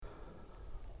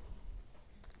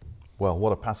Well,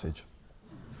 what a passage.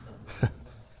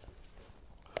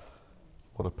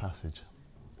 What a passage.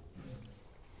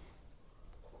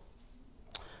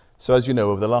 So as you know,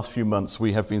 over the last few months,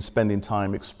 we have been spending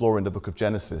time exploring the book of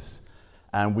Genesis,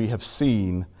 and we have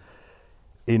seen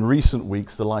in recent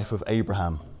weeks the life of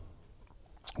Abraham.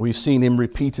 We've seen him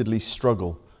repeatedly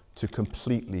struggle to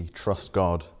completely trust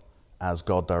God as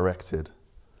God directed.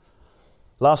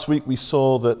 Last week we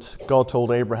saw that God told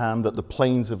Abraham that the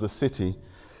plains of the city,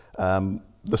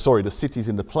 the cities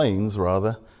in the plains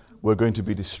rather, were going to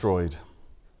be destroyed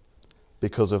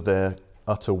because of their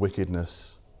utter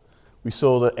wickedness. We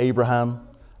saw that Abraham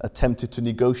attempted to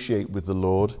negotiate with the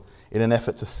Lord in an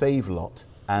effort to save Lot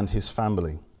and his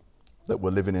family that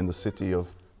were living in the city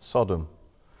of Sodom.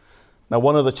 Now,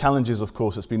 one of the challenges, of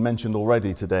course, that's been mentioned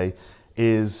already today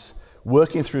is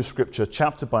working through Scripture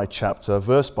chapter by chapter,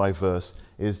 verse by verse,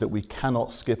 is that we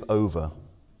cannot skip over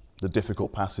the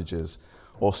difficult passages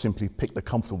or simply pick the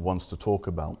comfortable ones to talk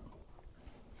about.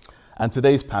 And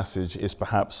today's passage is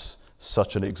perhaps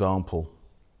such an example.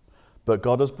 But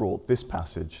God has brought this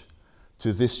passage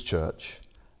to this church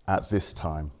at this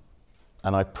time.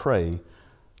 And I pray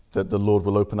that the Lord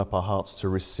will open up our hearts to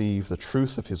receive the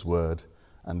truth of his word,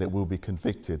 and that we'll be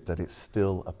convicted that it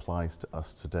still applies to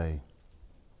us today.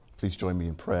 Please join me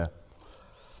in prayer.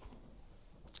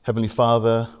 Heavenly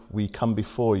Father, we come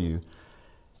before you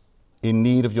in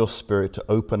need of your Spirit to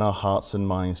open our hearts and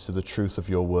minds to the truth of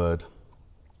your word.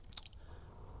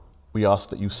 We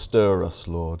ask that you stir us,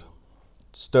 Lord.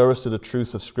 Stir us to the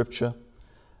truth of Scripture,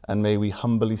 and may we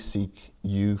humbly seek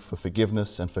you for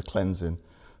forgiveness and for cleansing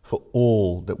for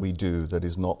all that we do that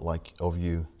is not like of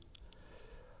you.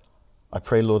 I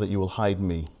pray, Lord, that you will hide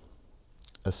me,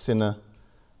 a sinner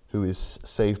who is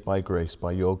saved by grace,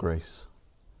 by your grace.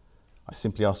 I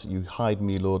simply ask that you hide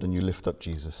me, Lord, and you lift up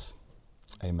Jesus.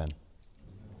 Amen.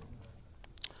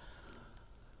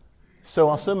 So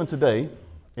our sermon today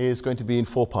is going to be in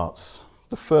 4 parts.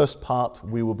 The first part,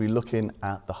 we will be looking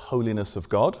at the holiness of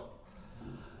God.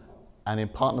 And in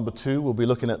part number 2, we'll be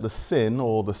looking at the sin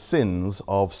or the sins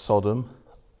of Sodom.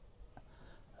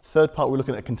 Third part, we're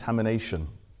looking at contamination.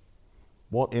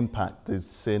 What impact does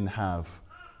sin have?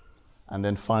 And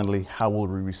then finally, how will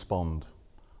we respond?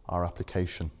 Our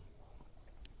application.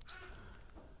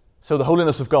 So the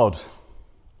holiness of God.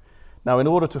 Now, in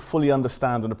order to fully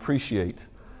understand and appreciate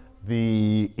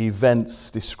the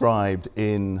events described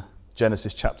in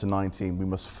Genesis chapter 19, we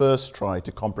must first try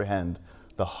to comprehend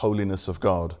the holiness of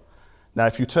God. Now,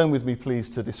 if you turn with me, please,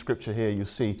 to this scripture here, you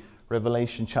see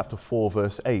Revelation chapter 4,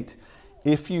 verse 8.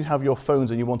 If you have your phones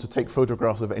and you want to take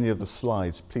photographs of any of the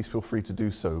slides, please feel free to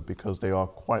do so, because there are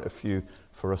quite a few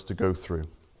for us to go through.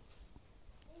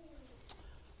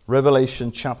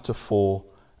 Revelation chapter 4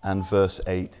 and verse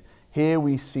 8. Here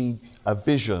we see a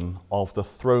vision of the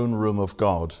throne room of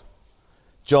God.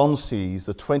 John sees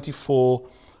the 24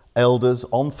 elders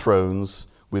on thrones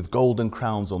with golden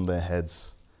crowns on their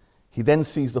heads. He then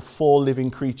sees the 4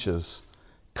 living creatures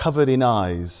covered in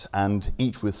eyes and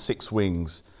each with 6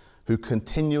 wings, who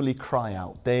continually cry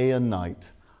out day and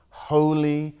night,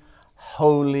 "Holy,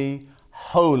 holy,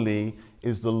 holy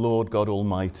is the Lord God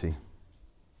Almighty."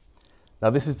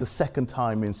 Now, this is the second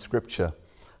time in Scripture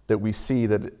that we see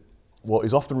that what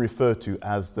is often referred to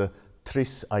as the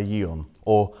Tris Aion,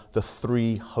 or the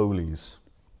 3 holies.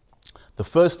 The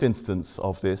first instance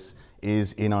of this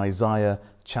is in Isaiah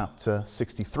chapter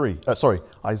 6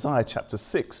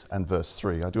 and verse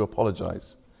 3. I do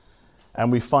apologize.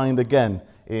 And we find again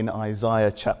in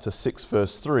Isaiah chapter 6,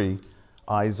 verse 3,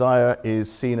 Isaiah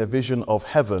is seeing a vision of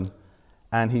heaven,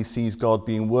 and he sees God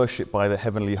being worshipped by the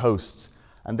heavenly hosts.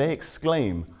 And they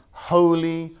exclaim,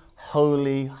 "Holy,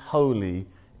 holy, holy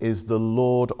is the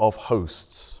Lord of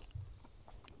hosts.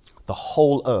 The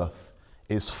whole earth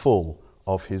is full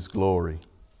of his glory."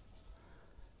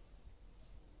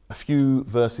 A few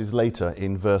verses later,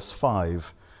 in verse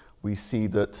 5, we see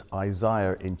that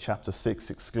Isaiah in chapter 6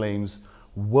 exclaims,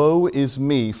 "Woe is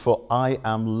me, for I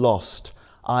am lost.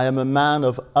 I am a man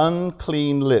of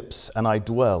unclean lips, and I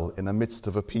dwell in the midst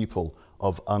of a people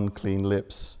of unclean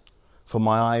lips. For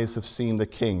my eyes have seen the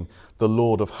King, the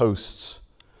Lord of hosts."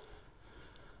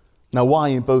 Now, why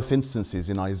in both instances,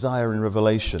 in Isaiah and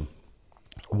Revelation,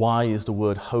 why is the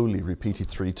word holy repeated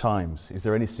 3 times? Is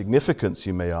there any significance,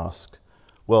 you may ask?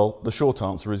 Well, the short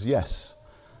answer is yes.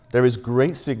 There is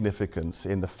great significance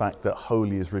in the fact that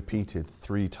holy is repeated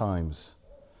 3 times.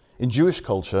 In Jewish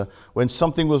culture, when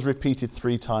something was repeated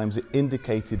 3 times, it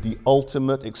indicated the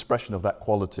ultimate expression of that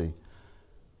quality.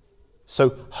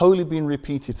 So, holy being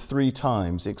repeated 3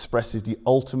 times expresses the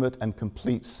ultimate and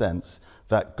complete sense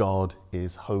that God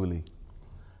is holy.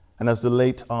 And as the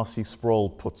late R.C. Sproul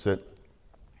puts it,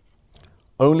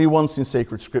 Only once in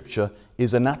sacred scripture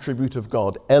is an attribute of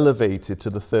God elevated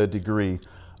to the third degree.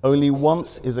 Only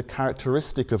once is a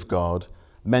characteristic of God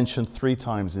mentioned 3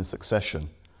 times in succession.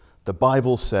 The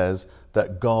Bible says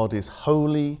that God is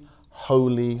holy,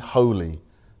 holy, holy.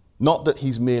 Not that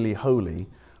he's merely holy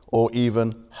or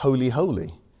even holy, holy.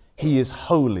 He is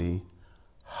holy,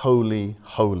 holy,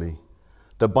 holy.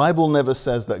 The Bible never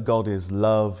says that God is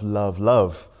love, love,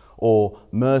 love, or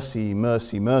mercy,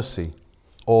 mercy, mercy,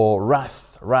 or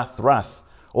wrath, wrath, wrath,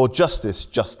 or justice,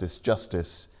 justice,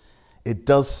 justice. It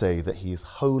does say that he is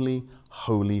holy,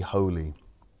 holy, holy,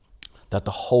 that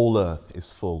the whole earth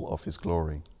is full of his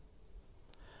glory.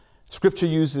 Scripture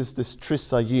uses this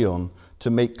trisaion to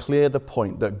make clear the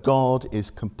point that God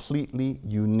is completely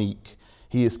unique.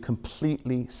 He is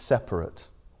completely separate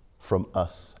from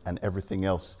us and everything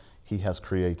else he has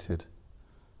created.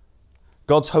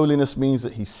 God's holiness means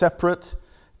that he's separate.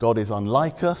 God is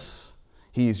unlike us.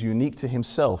 He is unique to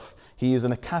himself. He is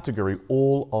in a category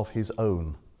all of his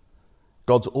own.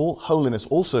 God's holiness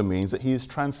also means that he is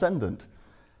transcendent.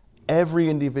 Every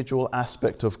individual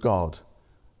aspect of God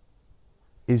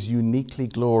is uniquely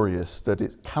glorious, that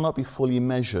it cannot be fully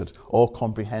measured or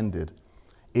comprehended.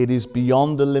 It is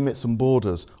beyond the limits and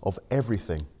borders of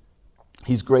everything.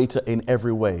 He's greater in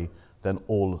every way than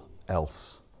all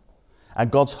else. And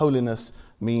God's holiness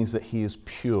means that he is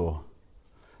pure.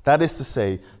 That is to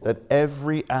say that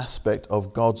every aspect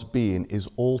of God's being is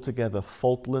altogether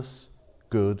faultless,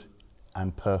 good,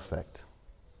 and perfect.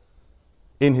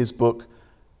 In his book,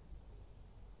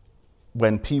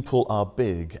 When People Are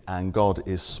Big and God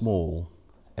is Small,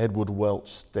 Edward Welch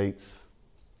states,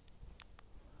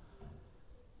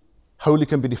 holy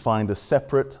can be defined as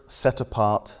separate, set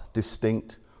apart,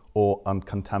 distinct, or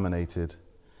uncontaminated.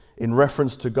 In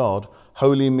reference to God,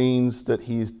 holy means that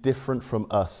he is different from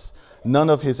us. None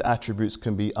of his attributes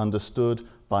can be understood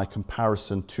by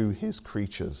comparison to his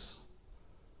creatures.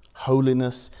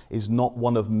 Holiness is not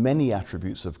one of many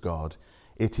attributes of God.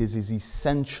 It is his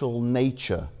essential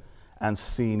nature and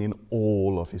seen in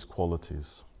all of his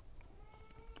qualities.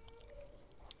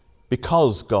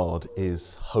 Because God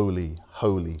is holy,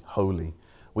 holy, holy,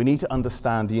 we need to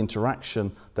understand the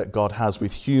interaction that God has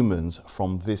with humans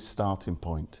from this starting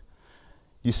point.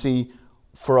 You see,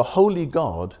 for a holy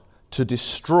God to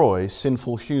destroy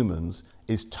sinful humans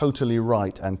is totally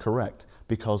right and correct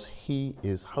because he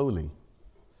is holy.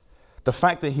 The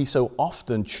fact that he so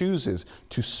often chooses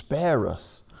to spare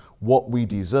us what we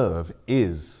deserve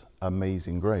is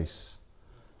amazing grace.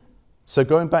 So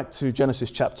going back to Genesis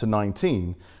chapter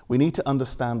 19, we need to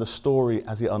understand the story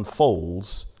as it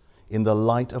unfolds in the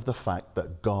light of the fact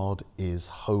that God is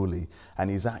holy and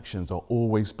his actions are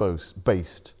always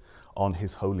based on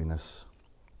his holiness.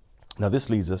 Now this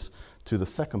leads us to the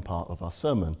second part of our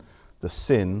sermon, the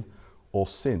sin or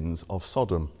sins of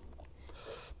Sodom.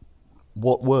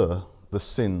 What were the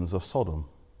sins of Sodom?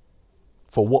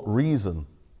 For what reason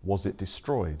was it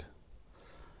destroyed?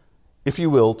 If you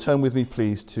will, turn with me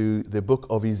please to the book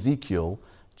of Ezekiel,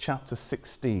 chapter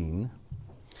 16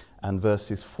 and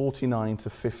verses 49 to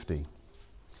 50.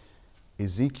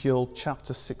 Ezekiel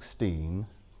chapter 16,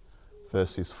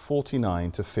 verses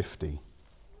 49 to 50.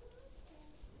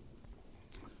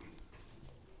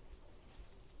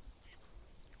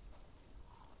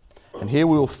 And here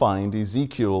we will find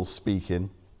Ezekiel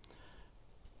speaking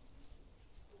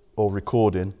or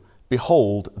recording,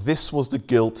 behold, this was the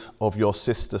guilt of your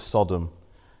sister Sodom.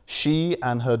 She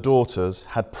and her daughters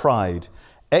had pride,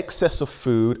 excess of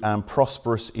food and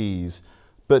prosperous ease,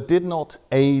 but did not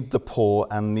aid the poor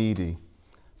and needy.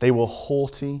 They were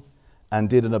haughty and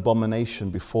did an abomination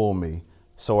before me,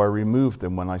 so I removed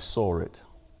them when I saw it.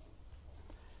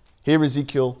 Here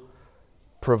Ezekiel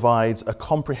provides a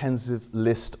comprehensive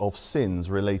list of sins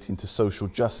relating to social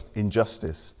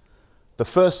injustice. The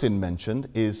first sin mentioned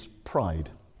is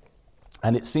pride.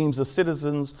 And it seems the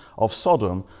citizens of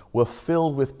Sodom were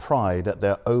filled with pride at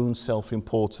their own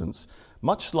self-importance,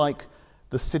 much like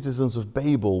the citizens of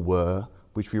Babel were,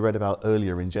 which we read about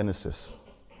earlier in Genesis.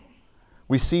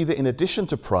 We see that in addition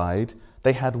to pride,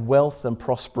 they had wealth and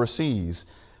prosperous ease,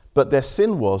 but their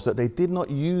sin was that they did not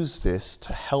use this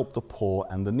to help the poor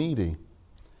and the needy.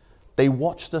 They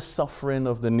watched the suffering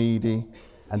of the needy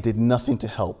and did nothing to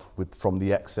help from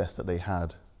the excess that they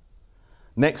had.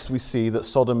 Next, we see that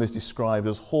Sodom is described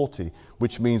as haughty,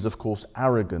 which means, of course,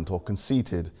 arrogant or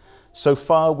conceited. So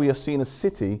far, we are seeing a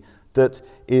city that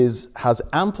has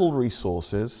ample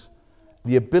resources,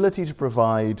 the ability to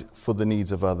provide for the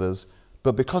needs of others,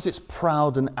 but because it's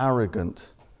proud and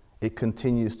arrogant, it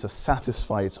continues to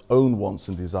satisfy its own wants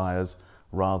and desires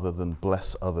rather than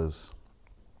bless others.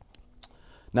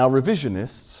 Now,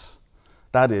 revisionists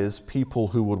That is, people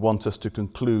who would want us to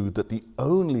conclude that the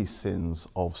only sins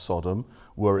of Sodom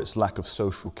were its lack of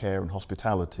social care and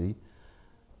hospitality,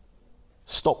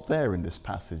 stop there in this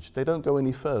passage. They don't go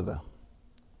any further.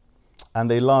 And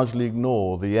they largely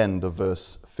ignore the end of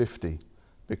verse 50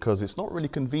 because it's not really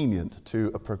convenient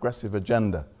to a progressive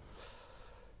agenda.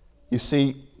 You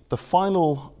see, the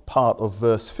final part of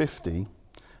verse 50,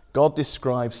 God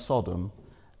describes Sodom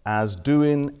as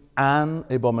doing an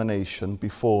abomination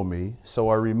before me, so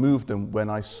I removed them when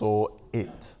I saw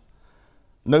it.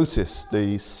 Notice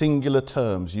the singular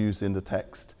terms used in the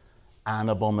text, an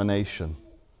abomination,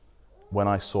 when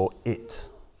I saw it.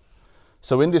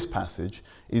 So in this passage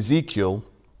in Ezekiel,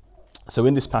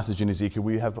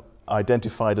 we have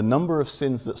identified a number of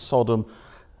sins that Sodom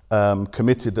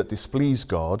committed that displeased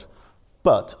God,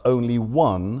 but only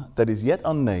one that is yet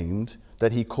unnamed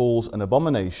that he calls an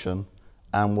abomination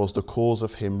and was the cause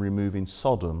of him removing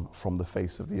Sodom from the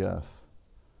face of the earth.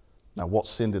 Now, what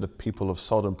sin did the people of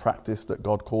Sodom practice that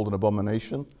God called an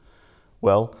abomination?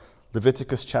 Well,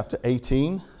 Leviticus chapter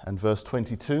 18 and verse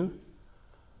 22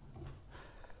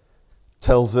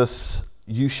 tells us,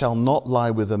 "You shall not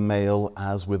lie with a male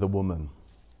as with a woman.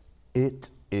 It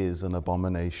is an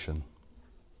abomination."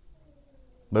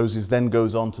 Moses then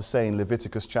goes on to say in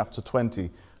Leviticus chapter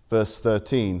 20, verse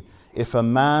 13, if a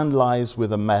man lies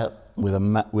with a male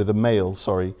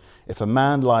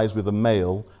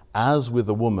as with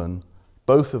a woman,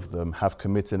 both of them have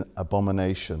committed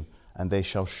abomination, and they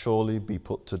shall surely be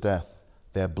put to death.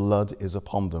 Their blood is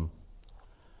upon them.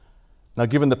 Now,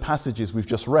 given the passages we've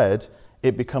just read,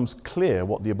 it becomes clear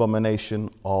what the abomination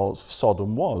of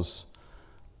Sodom was.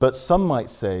 But some might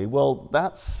say, well,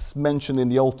 that's mentioned in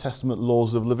the Old Testament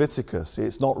laws of Leviticus.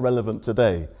 It's not relevant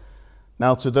today.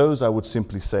 Now, to those I would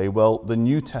simply say, well, the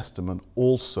New Testament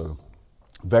also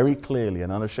very clearly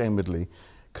and unashamedly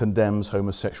condemns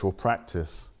homosexual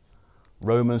practice.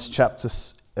 Romans chapter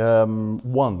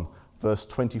 1, verse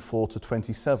 24 to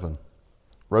 27.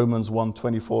 Romans 1,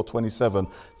 24, 27.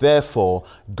 Therefore,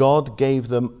 God gave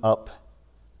them up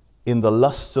in the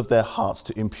lusts of their hearts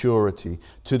to impurity,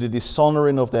 to the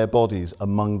dishonoring of their bodies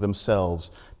among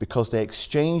themselves, because they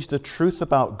exchanged the truth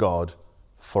about God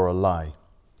for a lie,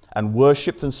 and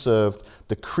worshipped and served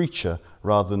the creature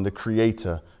rather than the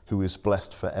Creator, who is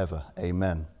blessed forever.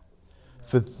 Amen.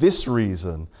 For this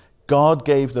reason, God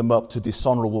gave them up to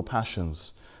dishonorable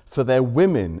passions. For their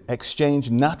women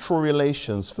exchanged natural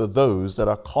relations for those that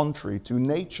are contrary to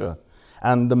nature.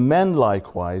 And the men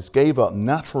likewise gave up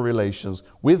natural relations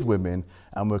with women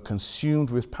and were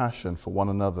consumed with passion for one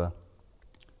another.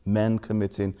 Men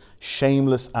committing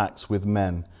shameless acts with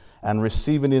men and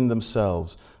receiving in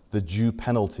themselves the due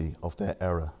penalty of their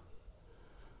error.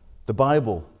 The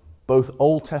Bible, both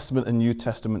Old Testament and New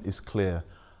Testament, is clear.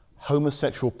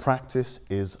 Homosexual practice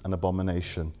is an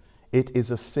abomination. It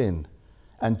is a sin.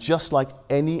 And just like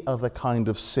any other kind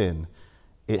of sin,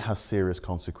 it has serious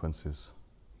consequences.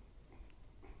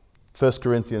 1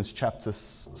 Corinthians chapter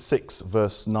 6,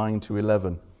 verse 9 to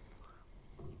 11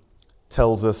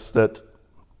 tells us that,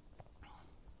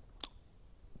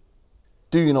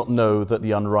 do you not know that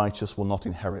the unrighteous will not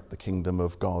inherit the kingdom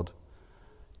of God?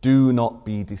 Do not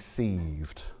be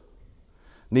deceived.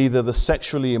 Neither the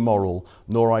sexually immoral,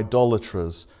 nor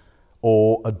idolaters,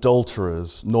 or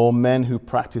adulterers, nor men who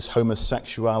practice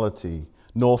homosexuality,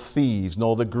 nor thieves,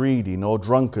 nor the greedy, nor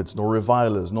drunkards, nor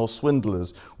revilers, nor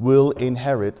swindlers will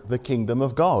inherit the kingdom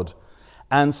of God.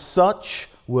 And such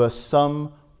were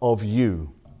some of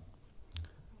you.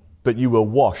 But you were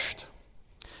washed,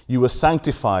 you were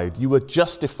sanctified, you were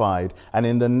justified, and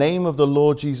in the name of the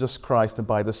Lord Jesus Christ and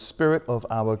by the Spirit of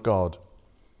our God.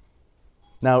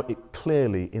 Now,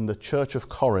 clearly in the church of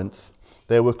Corinth,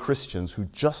 there were Christians who,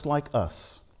 just like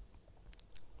us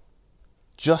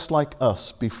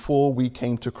before we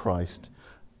came to Christ,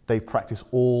 they practice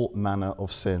all manner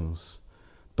of sins.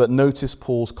 But notice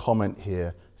Paul's comment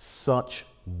here, such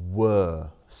were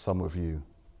some of you.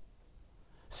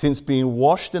 Since being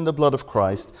washed in the blood of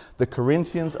Christ, the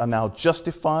Corinthians are now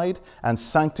justified and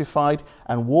sanctified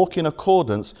and walk in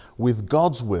accordance with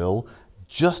God's will,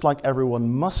 just like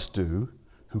everyone must do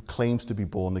who claims to be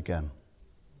born again.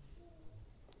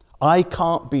 I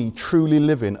can't be truly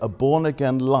living a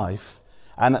born-again life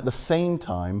and at the same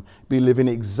time be living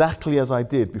exactly as I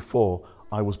did before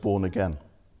I was born again.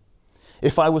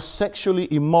 If I was sexually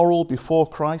immoral before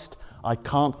Christ, I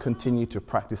can't continue to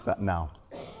practice that now.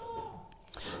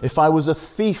 If I was a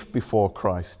thief before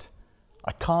Christ,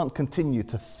 I can't continue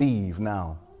to thieve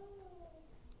now.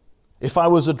 If I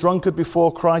was a drunkard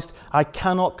before Christ, I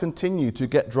cannot continue to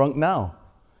get drunk now.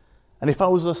 And if I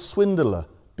was a swindler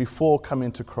before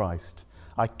coming to Christ,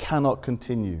 I cannot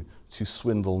continue to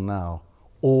swindle now.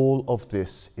 All of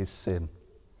this is sin.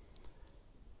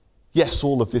 Yes,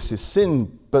 all of this is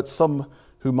sin, but some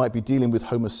who might be dealing with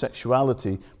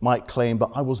homosexuality might claim,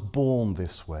 but I was born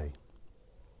this way.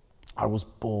 I was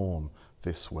born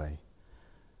this way.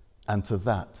 And to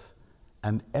that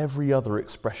and every other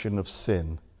expression of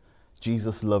sin,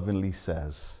 Jesus lovingly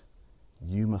says,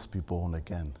 you must be born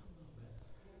again.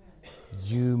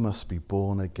 You must be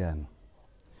born again.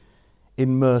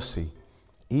 In mercy,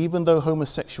 even though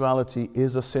homosexuality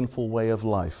is a sinful way of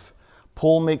life,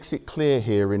 Paul makes it clear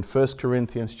here in 1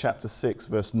 Corinthians chapter 6,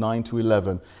 verse 9 to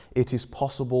 11, it is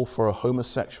possible for a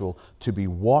homosexual to be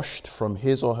washed from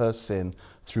his or her sin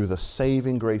through the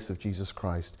saving grace of Jesus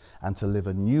Christ and to live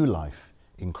a new life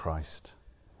in Christ.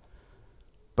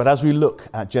 But as we look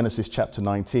at Genesis chapter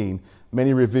 19,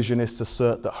 many revisionists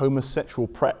assert that homosexual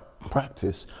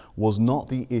practice was not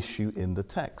the issue in the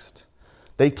text.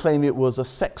 They claim it was a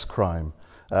sex crime,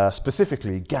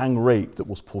 specifically gang rape, that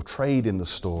was portrayed in the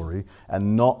story,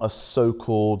 and not a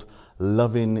so-called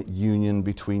loving union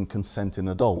between consenting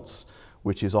adults,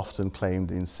 which is often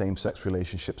claimed in same-sex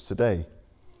relationships today.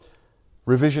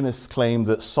 Revisionists claim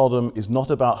that Sodom is not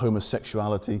about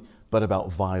homosexuality, but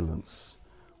about violence.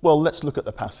 Well, let's look at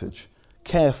the passage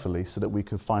carefully so that we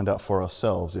can find out for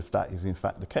ourselves if that is in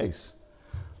fact the case.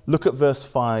 Look at verse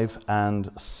 5 and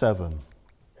 7.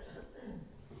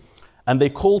 And they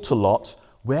called to Lot,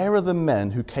 where are the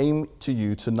men who came to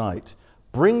you tonight?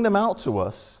 Bring them out to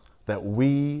us that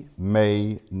we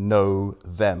may know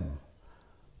them.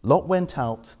 Lot went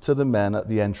out to the men at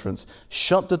the entrance,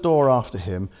 shut the door after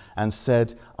him, and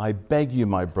said, I beg you,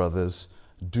 my brothers,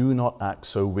 do not act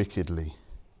so wickedly.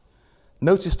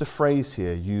 Notice the phrase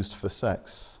here used for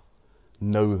sex,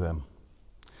 know them.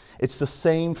 It's the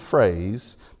same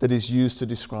phrase that is used to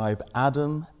describe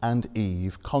Adam and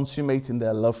Eve consummating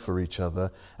their love for each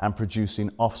other and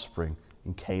producing offspring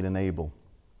in Cain and Abel.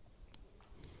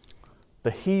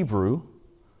 The Hebrew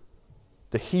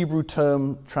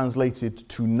term translated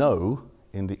to know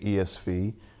in the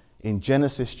ESV in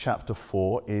Genesis chapter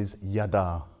 4 is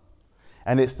yada.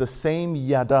 And it's the same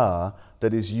yada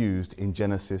that is used in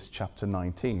Genesis chapter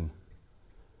 19.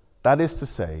 That is to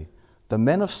say, the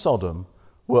men of Sodom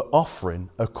were offering,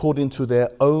 according to their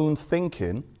own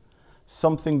thinking,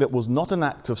 something that was not an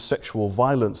act of sexual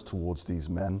violence towards these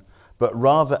men, but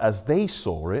rather, as they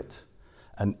saw it,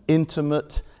 an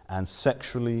intimate and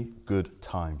sexually good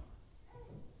time.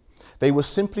 They were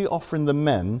simply offering the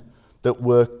men they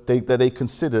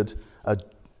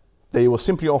were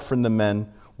simply offering the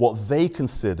men what they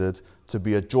considered to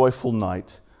be a joyful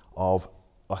night of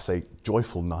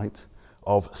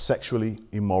sexually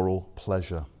immoral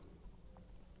pleasure.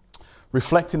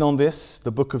 Reflecting on this,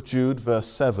 the book of Jude, verse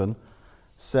 7,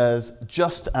 says,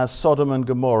 just as Sodom and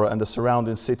Gomorrah and the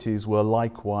surrounding cities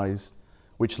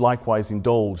which likewise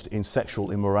indulged in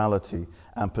sexual immorality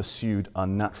and pursued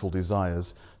unnatural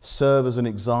desires, serve as an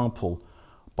example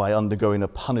by undergoing a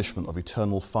punishment of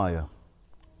eternal fire.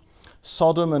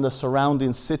 Sodom and the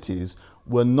surrounding cities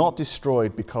were not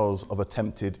destroyed because of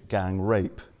attempted gang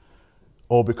rape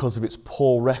or because of its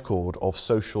poor record of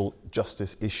social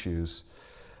justice issues.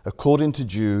 According to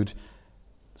Jude,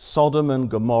 Sodom and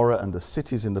Gomorrah and the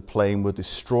cities in the plain were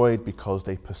destroyed because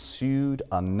they pursued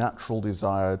unnatural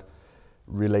desire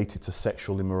related to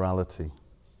sexual immorality.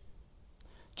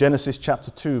 Genesis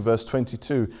chapter 2, verse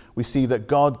 22, we see that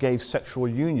God gave sexual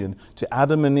union to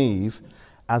Adam and Eve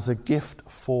as a gift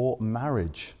for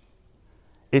marriage.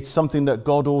 It's something that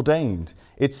God ordained.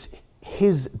 It's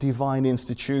His divine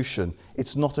institution.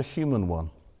 It's not a human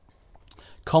one.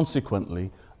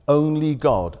 Consequently, only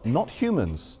God, not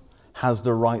humans, has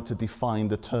the right to define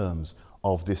the terms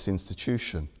of this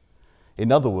institution.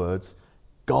 In other words,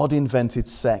 God invented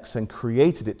sex and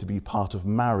created it to be part of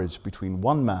marriage between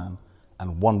one man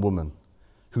and one woman,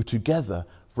 who together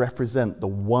represent the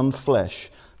one flesh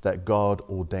that God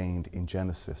ordained in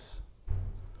Genesis.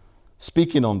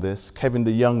 Speaking on this, Kevin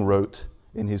DeYoung wrote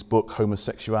in his book,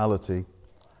 Homosexuality,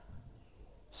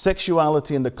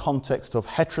 sexuality in the context of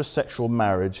heterosexual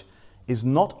marriage is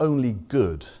not only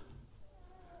good,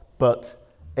 but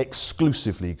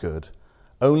exclusively good.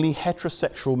 Only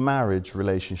heterosexual marriage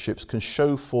relationships can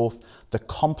show forth the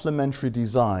complementary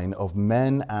design of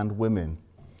men and women.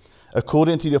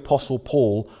 According to the Apostle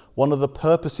Paul, one of the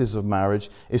purposes of marriage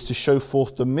is to show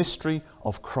forth the mystery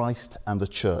of Christ and the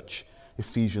church.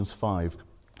 Ephesians 5,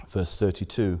 verse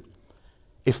 32.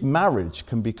 If marriage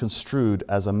can be construed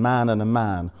as a man and a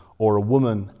man, or a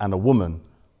woman and a woman,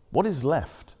 what is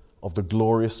left of the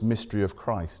glorious mystery of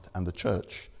Christ and the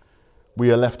church?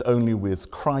 We are left only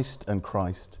with Christ and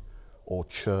Christ, or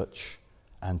church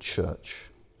and church.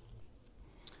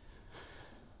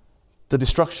 The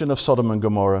destruction of Sodom and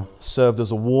Gomorrah served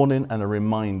as a warning and a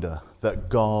reminder that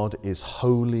God is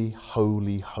holy,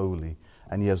 holy, holy,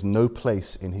 and he has no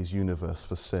place in his universe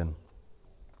for sin.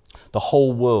 The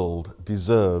whole world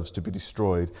deserves to be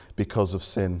destroyed because of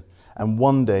sin, and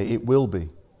one day it will be.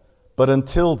 But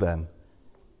until then,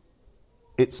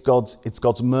 it's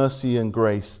God's mercy and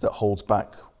grace that holds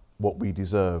back what we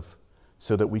deserve,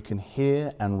 so that we can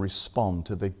hear and respond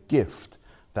to the gift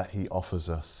that he offers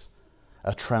us,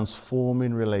 a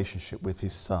transforming relationship with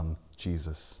his Son,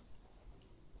 Jesus.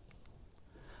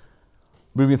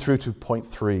 Moving through to point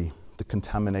 3, the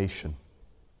contamination.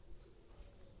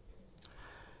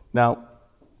 Now,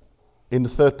 in the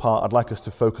third part, I'd like us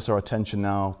to focus our attention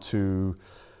now to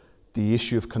the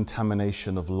issue of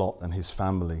contamination of Lot and his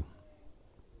family.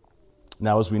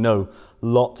 Now, as we know,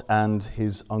 Lot and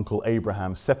his uncle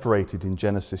Abraham separated in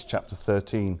Genesis chapter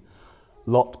 13.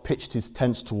 Lot pitched his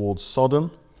tents towards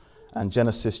Sodom, and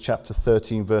Genesis chapter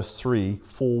 13 verse 3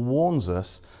 forewarns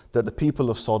us that the people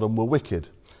of Sodom were wicked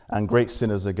and great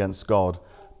sinners against God,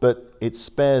 but it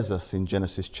spares us in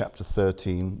Genesis chapter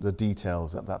 13 the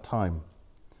details at that time.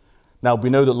 Now, we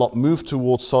know that Lot moved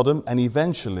towards Sodom, and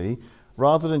eventually,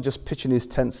 rather than just pitching his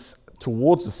tents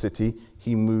towards the city,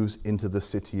 he moves into the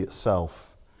city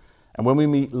itself. And when we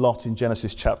meet Lot in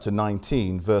Genesis chapter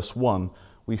 19, verse 1,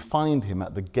 we find him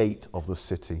at the gate of the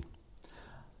city.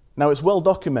 Now, it's well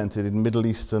documented in Middle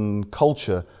Eastern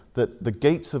culture that the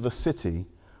gates of a city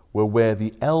were where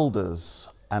the elders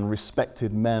and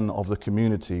respected men of the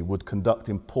community would conduct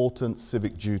important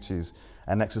civic duties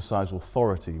and exercise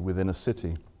authority within a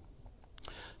city.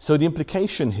 So the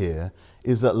implication here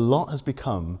is that Lot has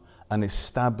become an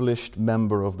established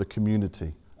member of the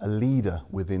community, a leader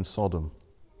within Sodom.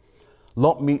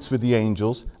 Lot meets with the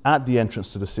angels at the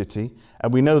entrance to the city,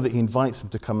 and we know that he invites them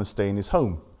to come and stay in his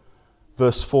home.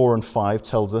 Verse 4 and 5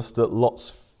 tells us that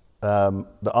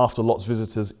that after Lot's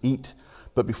visitors eat,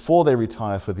 but before they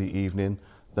retire for the evening,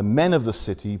 the men of the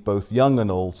city, both young and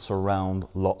old, surround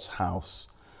Lot's house.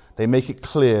 They make it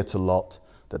clear to Lot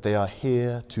that they are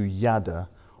here to yada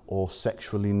or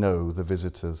sexually know the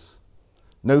visitors.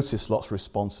 Notice Lot's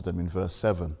response to them in verse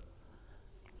 7.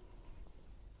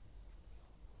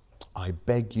 I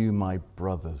beg you, my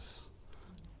brothers,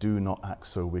 do not act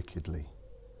so wickedly.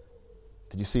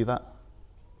 Did you see that?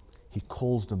 He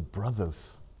calls them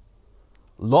brothers.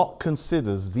 Lot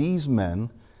considers these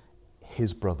men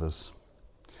his brothers.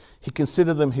 He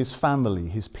considered them his family,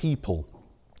 his people.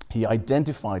 He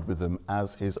identified with them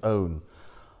as his own.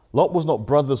 Lot was not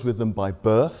brothers with them by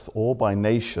birth or by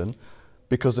nation,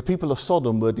 because the people of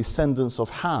Sodom were descendants of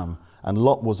Ham, and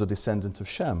Lot was a descendant of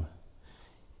Shem.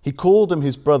 He called them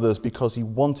his brothers because he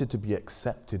wanted to be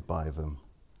accepted by them.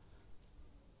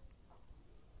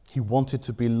 He wanted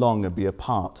to belong and be a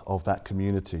part of that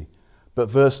community. But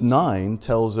verse 9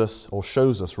 tells us, or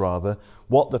shows us rather,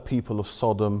 what the people of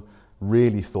Sodom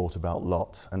really thought about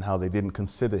Lot and how they didn't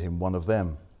consider him one of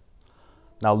them.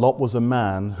 Now, Lot was a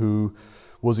man who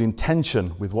was in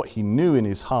tension with what he knew in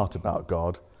his heart about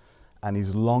God and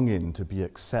his longing to be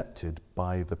accepted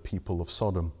by the people of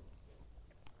Sodom.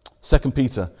 2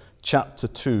 Peter chapter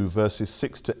 2 verses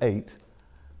 6 to 8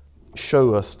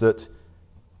 show us that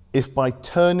if by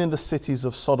turning the cities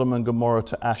of Sodom and Gomorrah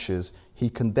to ashes, he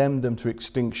condemned them to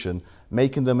extinction,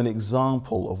 making them an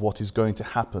example of what is going to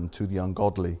happen to the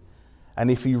ungodly,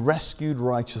 and if he rescued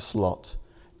righteous Lot,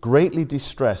 greatly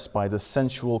distressed by the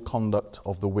sensual conduct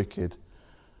of the wicked,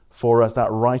 for as that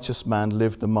righteous man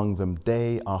lived among them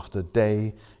day after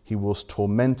day, he was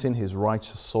tormenting his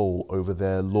righteous soul over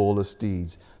their lawless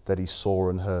deeds that he saw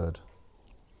and heard.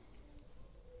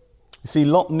 You see,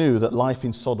 Lot knew that life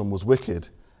in Sodom was wicked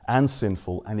and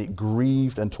sinful, and it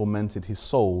grieved and tormented his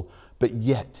soul, but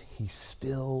yet he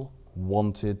still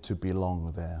wanted to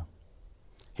belong there.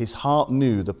 His heart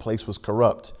knew the place was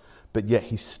corrupt, but yet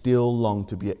he still longed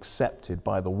to be accepted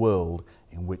by the world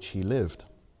in which he lived.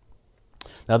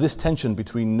 Now, this tension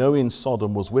between knowing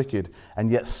Sodom was wicked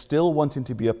and yet still wanting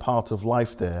to be a part of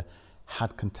life there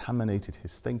had contaminated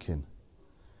his thinking.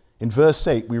 In verse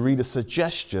 8, we read a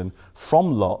suggestion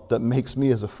from Lot that makes me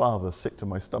as a father sick to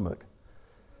my stomach.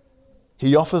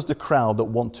 He offers the crowd that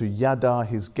want to yada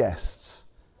his guests.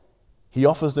 He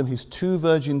offers them his 2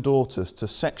 virgin daughters to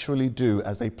sexually do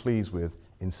as they please with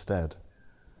instead.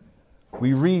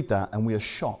 We read that and we are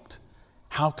shocked.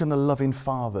 How can a loving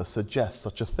father suggest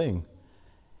such a thing?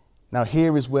 Now,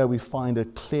 here is where we find a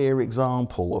clear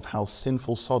example of how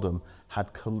sinful Sodom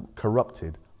had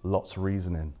corrupted Lot's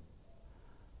reasoning.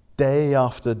 Day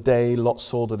after day, Lot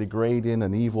saw the degrading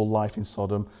and evil life in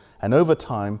Sodom, and over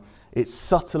time, it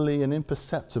subtly and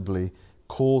imperceptibly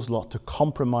caused Lot to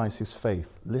compromise his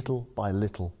faith little by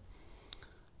little.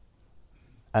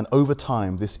 And over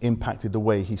time, this impacted the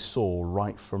way he saw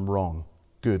right from wrong,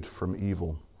 good from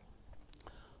evil.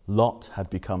 Lot had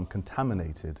become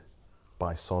contaminated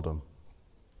by Sodom.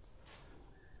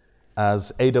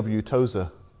 As A.W.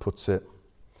 Tozer puts it,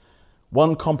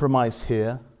 one compromise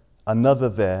here, another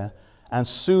there, and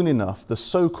soon enough the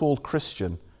so-called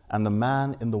Christian and the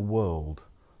man in the world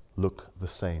look the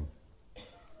same.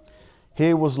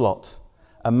 Here was Lot,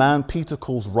 a man Peter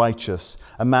calls righteous,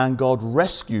 a man God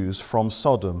rescues from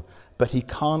Sodom, but he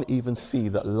can't even see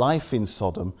that life in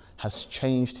Sodom has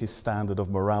changed his standard of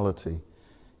morality.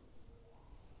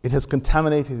 It has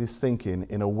contaminated his thinking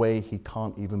in a way he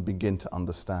can't even begin to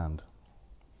understand.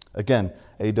 Again,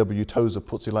 A.W. Tozer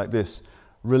puts it like this: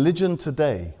 religion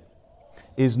today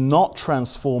is not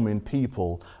transforming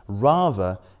people,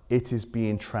 rather it is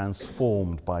being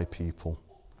transformed by people.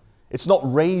 It's not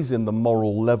raising the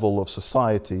moral level of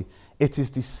society, it is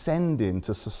descending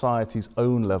to society's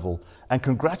own level and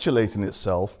congratulating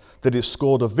itself that it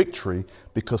scored a victory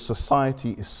because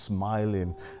society is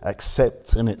smiling,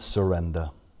 accepting its surrender.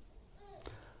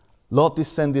 Lot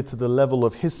descended to the level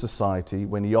of his society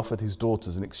when he offered his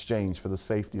daughters in exchange for the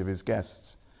safety of his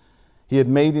guests. He had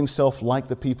made himself like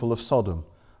the people of Sodom,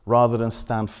 rather than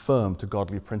stand firm to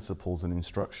godly principles and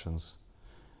instructions.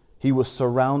 He was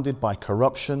surrounded by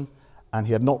corruption, and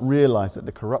he had not realized that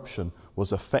the corruption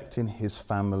was affecting his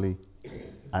family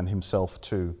and himself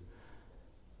too.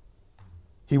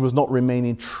 He was not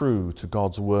remaining true to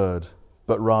God's word,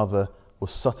 but rather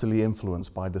was subtly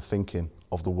influenced by the thinking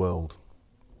of the world.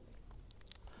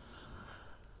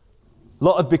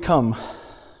 Lot had become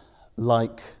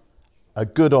like a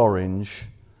good orange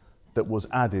that was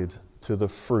added to the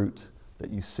fruit that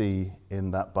you see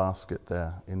in that basket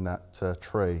there, in that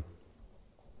tray.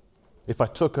 If I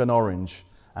took an orange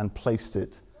and placed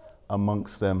it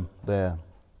amongst them there,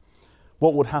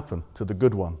 what would happen to the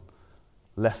good one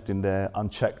left in there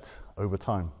unchecked over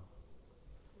time?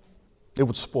 It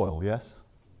would spoil, yes?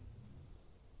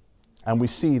 And we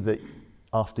see that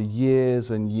after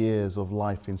years and years of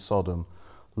life in Sodom,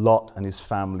 Lot and his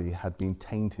family had been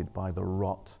tainted by the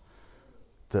rot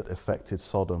that affected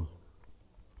Sodom.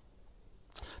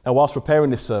 Now, whilst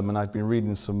preparing this sermon, I'd been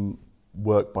reading some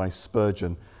work by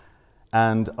Spurgeon,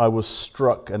 and I was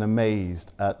struck and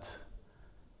amazed at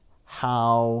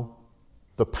how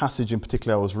the passage in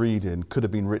particular I was reading could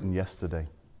have been written yesterday.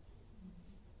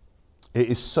 It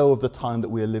is so of the time that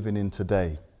we are living in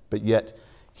today, but yet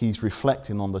he's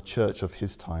reflecting on the church of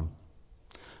his time.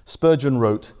 Spurgeon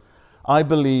wrote, "I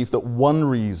believe that one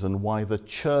reason why the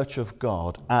church of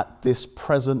God at this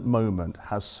present moment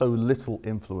has so little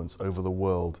influence over the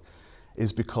world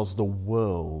is because the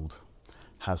world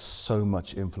has so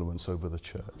much influence over the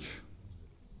church."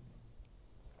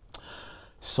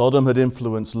 Sodom had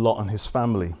influenced Lot and his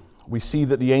family. We see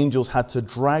that the angels had to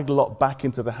drag Lot back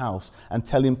into the house and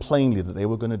tell him plainly that they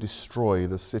were going to destroy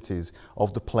the cities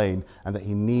of the plain and that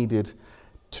he needed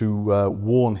to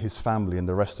warn his family and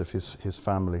the rest of his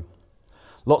family.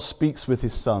 Lot speaks with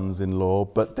his sons-in-law,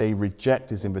 but they reject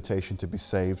his invitation to be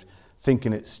saved,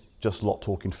 thinking it's just Lot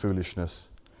talking foolishness.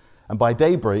 And by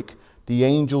daybreak, the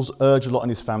angels urge Lot and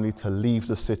his family to leave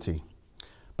the city.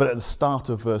 But at the start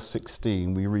of verse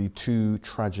 16, we read two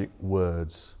tragic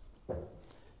words.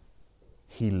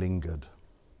 He lingered.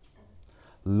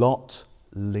 Lot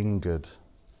lingered.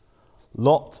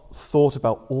 Lot thought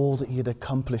about all that he had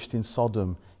accomplished in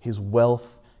Sodom, his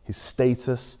wealth, his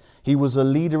status. He was a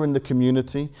leader in the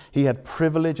community. He had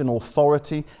privilege and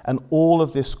authority, and all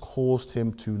of this caused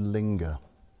him to linger.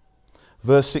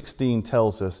 Verse 16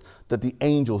 tells us that the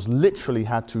angels literally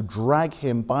had to drag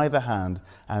him by the hand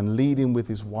and lead him with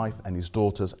his wife and his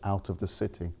daughters out of the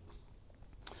city.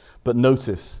 But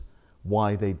notice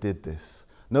why they did this.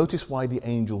 Notice why the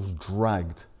angels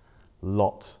dragged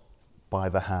Lot by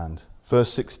the hand.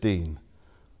 Verse 16,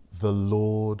 the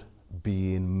Lord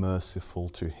being merciful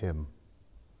to him.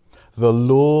 The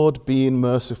Lord being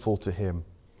merciful to him.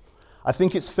 I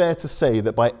think it's fair to say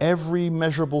that by every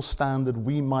measurable standard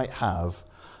we might have,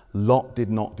 Lot did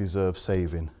not deserve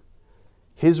saving.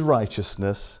 His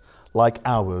righteousness, like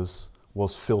ours,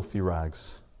 was filthy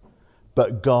rags.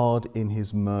 But God, in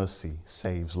his mercy,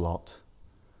 saves Lot.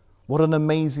 What an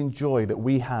amazing joy that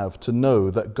we have to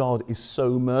know that God is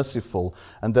so merciful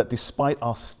and that despite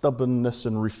our stubbornness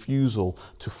and refusal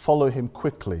to follow him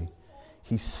quickly,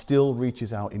 he still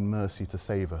reaches out in mercy to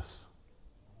save us.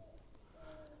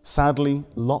 Sadly,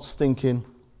 Lot's thinking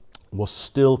was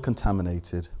still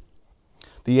contaminated.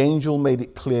 The angel made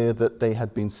it clear that they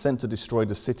had been sent to destroy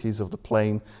the cities of the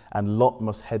plain and Lot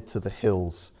must head to the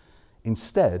hills.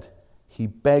 Instead, he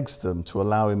begs them to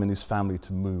allow him and his family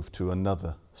to move to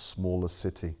another, smaller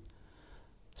city.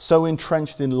 So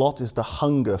entrenched in Lot is the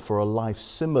hunger for a life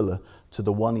similar to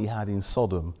the one he had in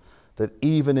Sodom, that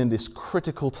even in this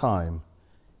critical time,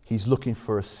 he's looking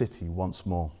for a city once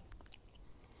more.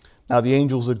 Now the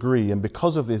angels agree, and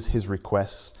because of his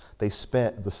request, they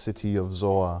spare the city of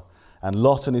Zoar, and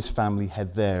Lot and his family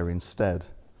head there instead.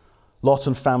 Lot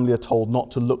and family are told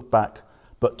not to look back,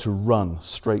 but to run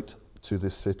straight to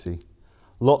this city.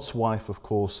 Lot's wife, of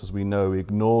course, as we know,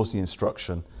 ignores the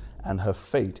instruction, and her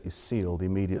fate is sealed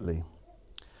immediately.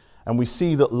 And we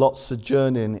see that Lot's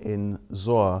sojourning in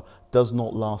Zoar does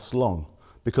not last long,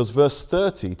 because verse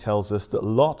 30 tells us that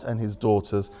Lot and his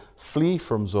daughters flee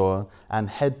from Zoar and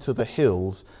head to the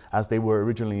hills as they were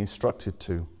originally instructed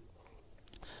to.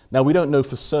 Now, we don't know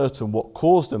for certain what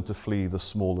caused them to flee the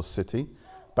smaller city.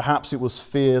 Perhaps it was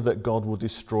fear that God will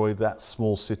destroy that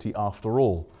small city after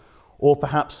all. Or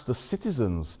perhaps the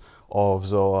citizens of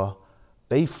Zoar,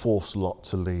 they forced Lot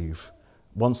to leave.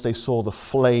 Once they saw the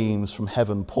flames from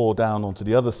heaven pour down onto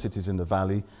the other cities in the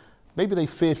valley, maybe they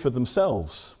feared for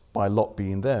themselves by Lot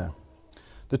being there.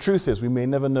 The truth is, we may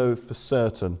never know for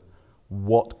certain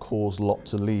what caused Lot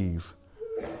to leave.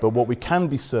 But what we can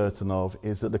be certain of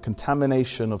is that the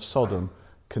contamination of Sodom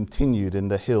continued in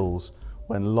the hills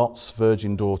when Lot's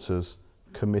virgin daughters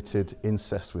committed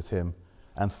incest with him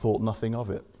and thought nothing of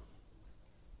it.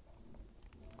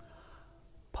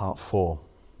 Part 4.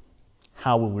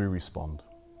 How will we respond?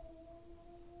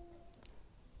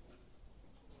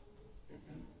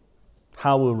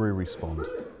 How will we respond?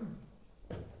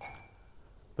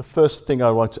 The first thing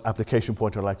application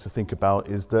point I'd like to think about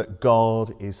is that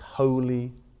God is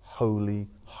holy, holy,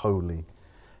 holy.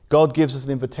 God gives us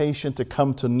an invitation to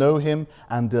come to know him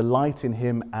and delight in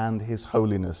him and his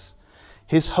holiness.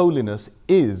 His holiness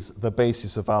is the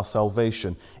basis of our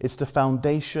salvation. It's the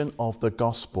foundation of the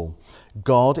gospel.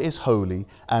 God is holy,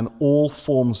 and all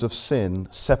forms of sin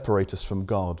separate us from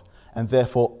God, and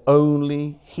therefore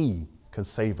only he can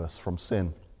save us from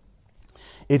sin.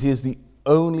 It's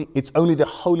only the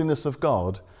holiness of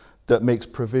God that makes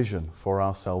provision for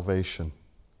our salvation.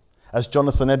 As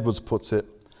Jonathan Edwards puts it,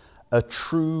 a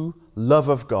true love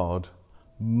of God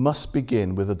must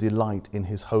begin with a delight in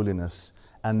his holiness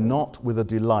and not with a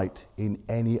delight in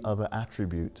any other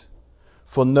attribute.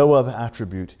 For no other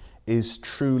attribute is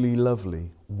truly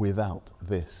lovely without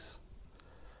this.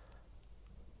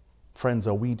 Friends,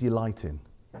 are we delighting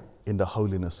in the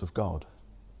holiness of God?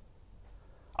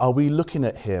 Are we looking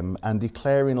at him and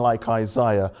declaring like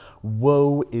Isaiah,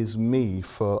 "Woe is me,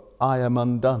 for I am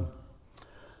undone,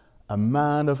 a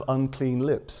man of unclean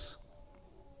lips"?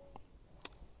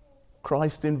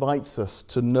 Christ invites us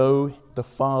to know the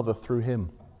Father through him.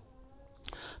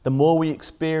 The more we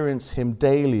experience him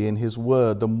daily in his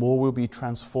word, the more we'll be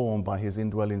transformed by his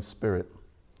indwelling spirit.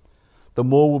 The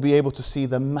more we'll be able to see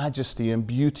the majesty and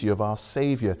beauty of our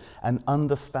Savior and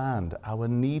understand our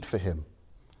need for him.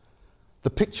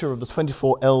 The picture of the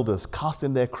 24 elders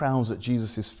casting their crowns at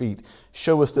Jesus' feet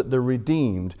show us that the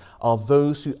redeemed are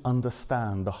those who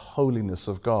understand the holiness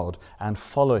of God and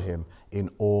follow him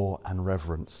in awe and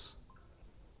reverence.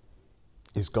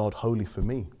 Is God holy for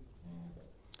me?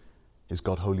 Is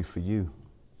God holy for you?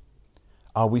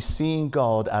 Are we seeing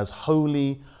God as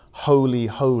holy, holy,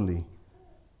 holy?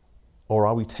 Or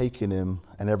are we taking him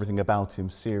and everything about him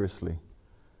seriously?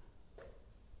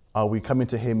 Are we coming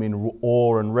to him in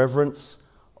awe and reverence?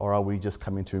 Or are we just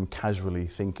coming to him casually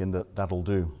thinking that that'll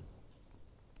do?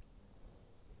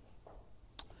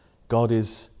 God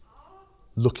is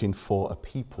looking for a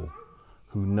people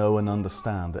who know and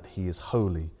understand that he is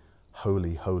holy,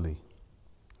 holy, holy.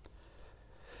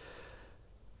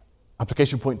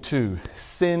 Application point 2,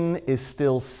 sin is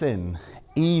still sin,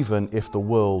 even if the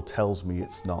world tells me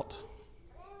it's not.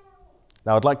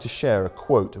 Now I'd like to share a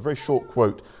quote, a very short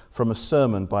quote from a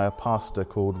sermon by a pastor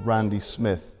called Randy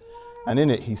Smith. And in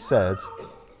it he said,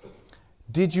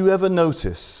 "Did you ever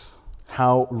notice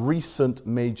how recent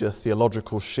major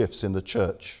theological shifts in the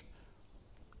church,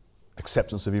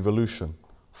 acceptance of evolution,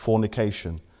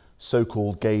 fornication,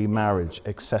 so-called gay marriage,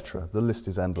 etc., the list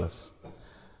is endless,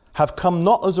 have come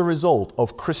not as a result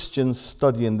of Christians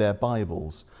studying their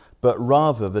Bibles, but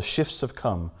rather the shifts have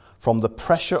come from the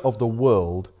pressure of the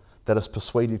world that has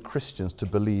persuaded Christians to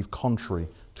believe contrary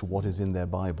to what is in their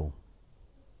Bible."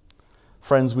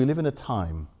 Friends, we live in a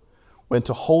time when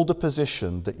to hold a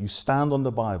position that you stand on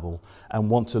the Bible and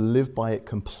want to live by it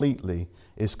completely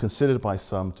is considered by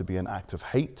some to be an act of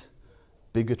hate,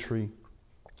 bigotry,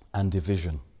 and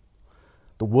division.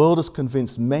 The world has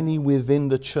convinced many within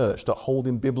the church that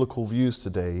holding biblical views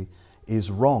today is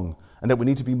wrong and that we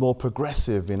need to be more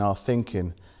progressive in our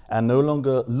thinking and no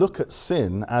longer look at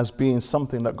sin as being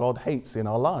something that God hates in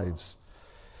our lives.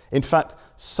 In fact,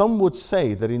 some would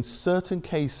say that in certain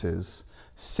cases,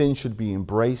 sin should be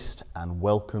embraced and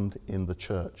welcomed in the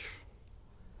church.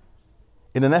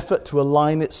 In an effort to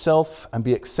align itself and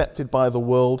be accepted by the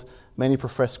world, many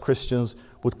professed Christians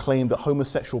would claim that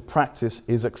homosexual practice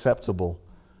is acceptable.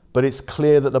 But it's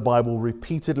clear that the Bible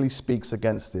repeatedly speaks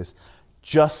against this,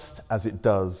 just as it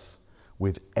does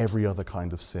with every other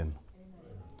kind of sin.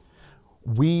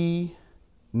 We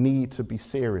need to be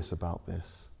serious about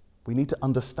this. We need to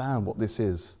understand what this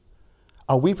is.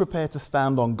 Are we prepared to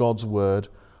stand on God's word,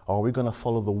 or are we going to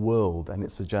follow the world and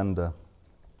its agenda?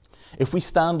 If we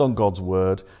stand on God's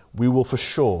word, we will for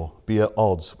sure be at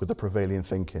odds with the prevailing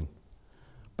thinking.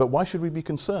 But why should we be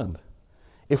concerned?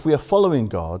 If we are following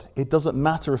God, it doesn't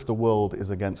matter if the world is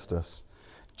against us.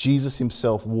 Jesus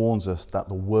himself warns us that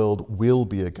the world will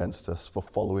be against us for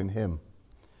following him.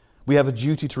 We have a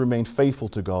duty to remain faithful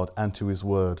to God and to his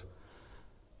word.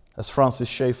 As Francis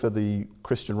Schaeffer, the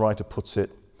Christian writer, puts it,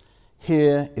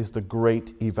 here is the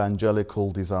great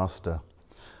evangelical disaster.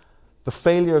 The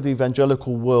failure of the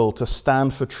evangelical world to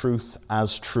stand for truth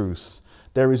as truth.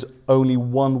 There is only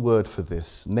one word for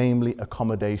this, namely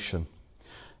accommodation.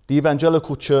 The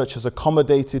evangelical church has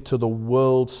accommodated to the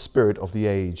world spirit of the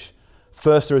age.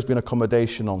 First, there has been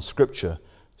accommodation on Scripture,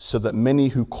 so that many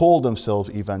who call themselves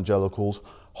evangelicals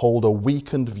hold a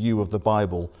weakened view of the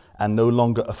Bible and no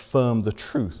longer affirm the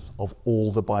truth of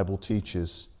all the Bible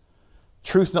teaches.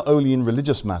 Truth not only in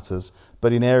religious matters,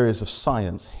 but in areas of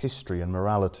science, history, and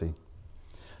morality.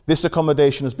 This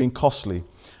accommodation has been costly,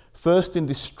 first in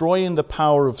destroying the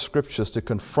power of Scriptures to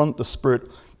confront the spirit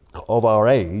of our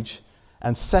age,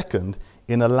 and second,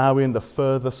 in allowing the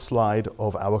further slide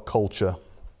of our culture.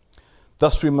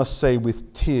 Thus we must say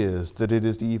with tears that it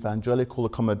is the evangelical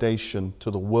accommodation to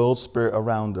the world spirit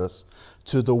around us,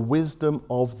 to the wisdom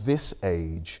of this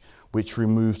age, which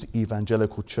removes the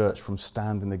evangelical church from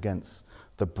standing against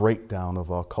the breakdown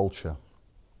of our culture.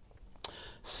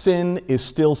 Sin is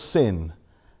still sin,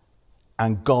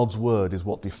 and God's word is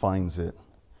what defines it.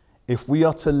 If we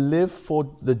are to live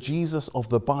for the Jesus of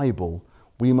the Bible,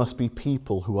 we must be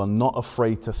people who are not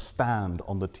afraid to stand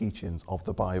on the teachings of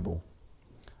the Bible.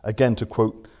 Again, to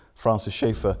quote Francis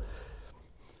Schaeffer,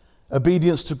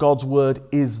 obedience to God's word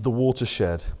is the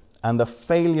watershed, and the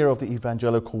failure of the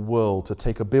evangelical world to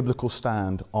take a biblical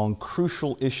stand on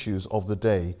crucial issues of the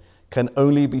day can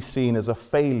only be seen as a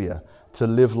failure to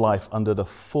live life under the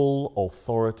full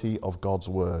authority of God's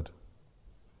word.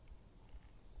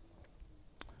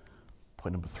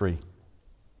 Point number 3.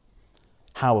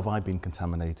 How have I been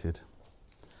contaminated?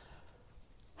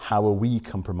 How are we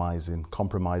compromising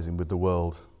with the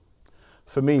world?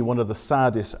 For me, one of the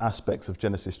saddest aspects of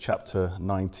Genesis chapter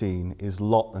 19 is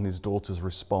Lot and his daughter's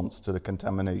response to the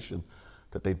contamination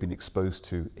that they'd been exposed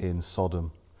to in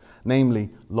Sodom. Namely,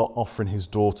 Lot offering his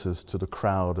daughters to the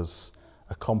crowd as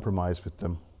a compromise with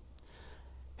them.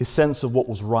 His sense of what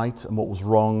was right and what was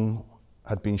wrong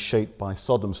had been shaped by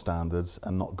Sodom's standards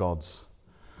and not God's.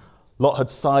 Lot had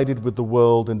sided with the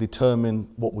world and determined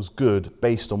what was good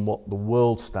based on what the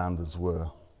world's standards were.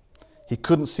 He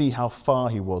couldn't see how far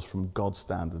he was from God's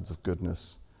standards of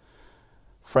goodness.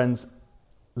 Friends,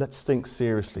 let's think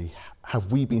seriously.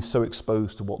 Have we been so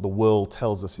exposed to what the world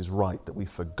tells us is right that we've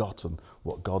forgotten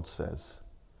what God says?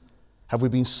 Have we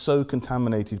been so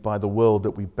contaminated by the world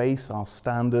that we base our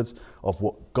standards of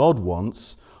what God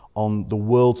wants on the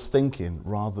world's thinking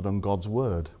rather than God's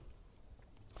word?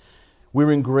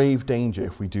 We're in grave danger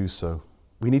if we do so.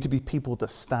 We need to be people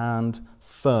that stand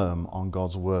firm on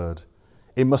God's word.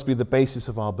 It must be the basis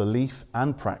of our belief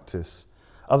and practice.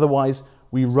 Otherwise,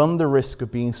 we run the risk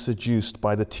of being seduced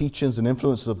by the teachings and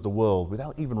influences of the world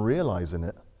without even realizing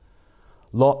it.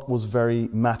 Lot was very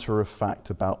matter-of-fact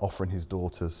about offering his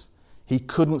daughters. He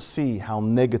couldn't see how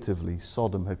negatively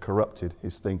Sodom had corrupted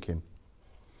his thinking.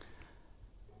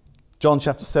 John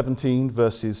chapter 17,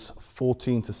 verses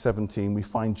 14 to 17, we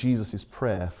find Jesus'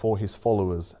 prayer for his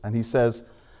followers. And he says,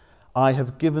 I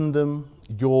have given them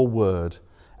your word,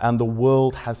 and the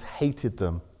world has hated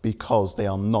them because they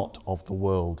are not of the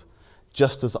world,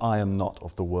 just as I am not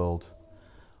of the world.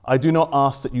 I do not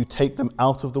ask that you take them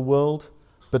out of the world,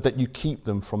 but that you keep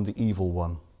them from the evil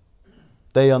one.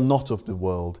 They are not of the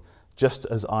world, just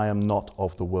as I am not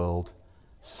of the world.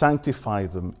 Sanctify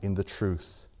them in the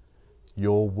truth.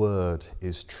 Your word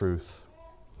is truth.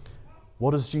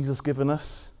 What has Jesus given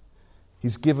us?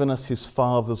 He's given us his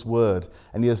Father's word,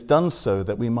 and he has done so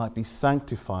that we might be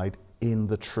sanctified in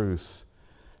the truth.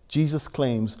 Jesus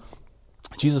claims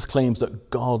that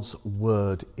God's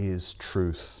word is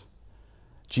truth.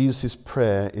 Jesus'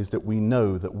 prayer is that we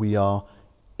know that we are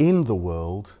in the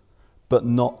world, but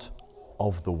not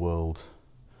of the world,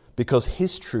 because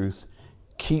his truth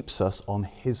keeps us on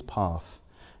his path.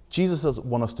 Jesus doesn't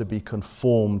want us to be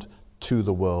conformed to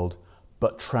the world,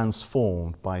 but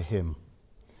transformed by him.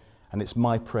 And it's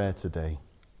my prayer today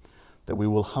that we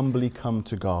will humbly come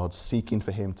to God, seeking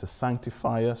for him to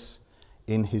sanctify us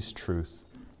in his truth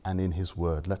and in his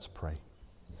word. Let's pray.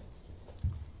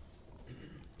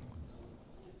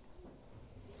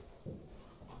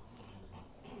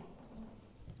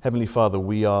 Heavenly Father,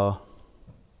 we are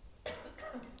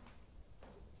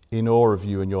in awe of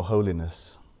you and your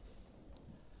holiness.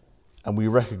 And we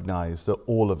recognize that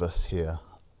all of us here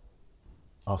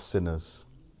are sinners.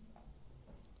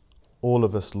 All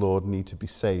of us, Lord, need to be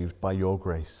saved by your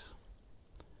grace.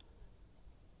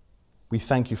 We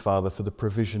thank you, Father, for the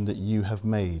provision that you have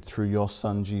made through your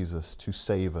Son, Jesus, to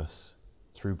save us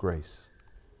through grace.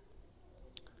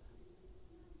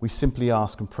 We simply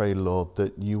ask and pray, Lord,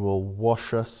 that you will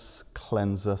wash us,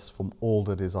 cleanse us from all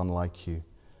that is unlike you,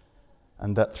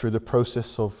 and that through the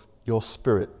process of your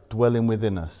Spirit dwelling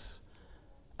within us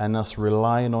and us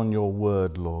relying on your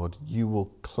word, Lord, you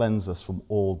will cleanse us from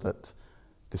all that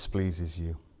displeases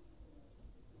you.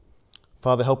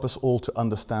 Father, help us all to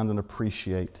understand and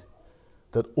appreciate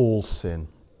that all sin,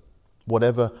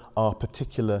 whatever our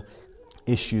particular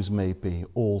issues may be,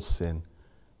 all sin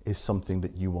is something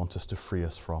that you want us to free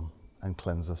us from and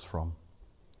cleanse us from.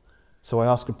 So I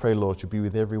ask and pray, Lord, to be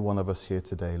with every one of us here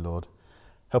today, Lord.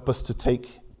 Help us to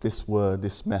take this word,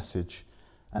 this message,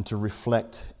 and to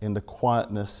reflect in the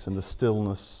quietness and the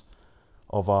stillness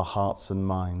of our hearts and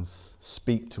minds.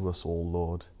 Speak to us all,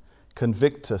 Lord.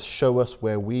 Convict us, show us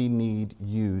where we need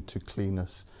you to clean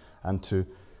us and to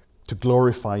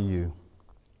glorify you.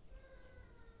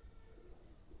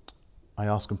 I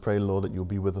ask and pray, Lord, that you'll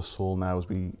be with us all now as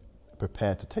we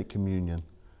prepare to take communion.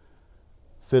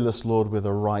 Fill us, Lord, with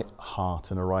a right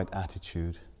heart and a right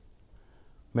attitude.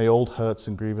 May old hurts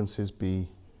and grievances be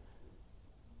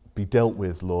dealt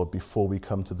with, Lord, before we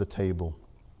come to the table.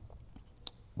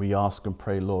 We ask and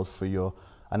pray, Lord, for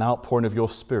an outpouring of your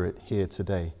Spirit here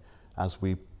today as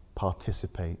we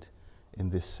participate in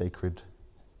these sacred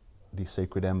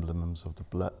emblems of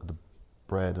the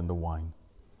bread and the wine.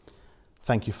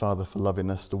 Thank you, Father, for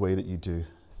loving us the way that you do.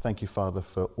 Thank you, Father,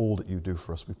 for all that you do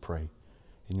for us, we pray.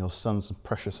 In your Son's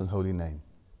precious and holy name.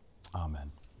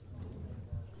 Amen.